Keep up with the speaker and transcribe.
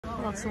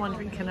Well, it's the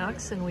Wandering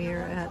Canucks, and we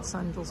are at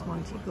Sandals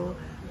Montego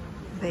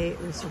Bay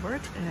Resort,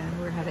 and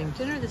we're having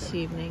dinner this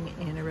evening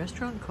in a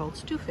restaurant called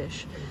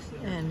Stewfish,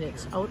 and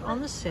it's out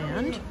on the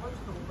sand.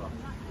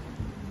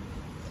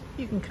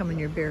 You can come in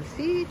your bare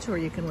feet, or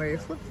you can wear your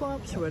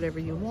flip-flops, or whatever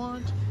you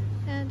want,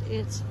 and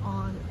it's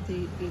on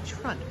the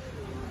beachfront.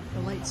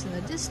 The lights in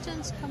the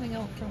distance coming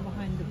out from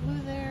behind the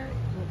blue there.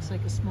 It looks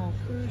like a small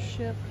cruise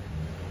ship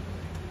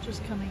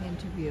just coming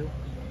into view.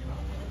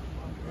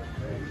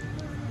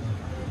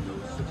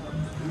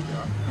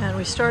 And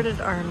we started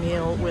our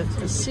meal with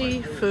the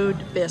seafood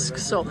bisque.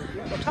 So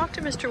we'll talk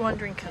to Mr.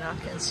 Wandering Canuck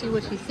and see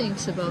what he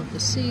thinks about the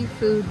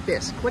seafood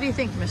bisque. What do you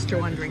think, Mr.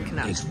 Wandering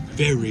Canuck? It's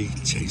very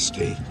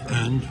tasty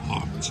and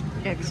hot.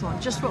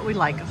 Excellent, just what we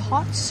like.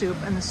 Hot soup,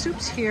 and the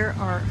soups here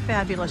are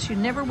fabulous. You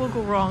never will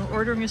go wrong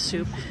ordering a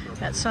soup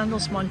at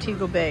Sandals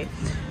Montego Bay.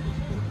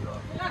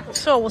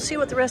 So we'll see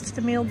what the rest of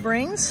the meal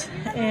brings,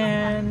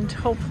 and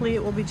hopefully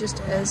it will be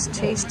just as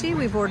tasty.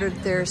 We've ordered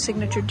their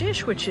signature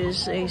dish, which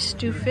is a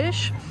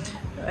stewfish,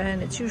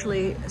 and it's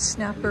usually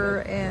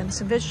snapper and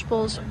some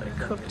vegetables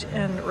cooked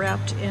and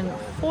wrapped in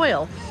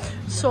foil.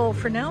 So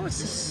for now,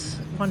 it's this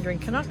Wandering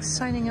Canucks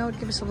signing out.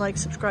 Give us a like,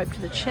 subscribe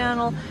to the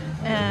channel,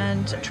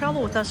 and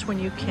travel with us when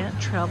you can't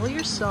travel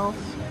yourself.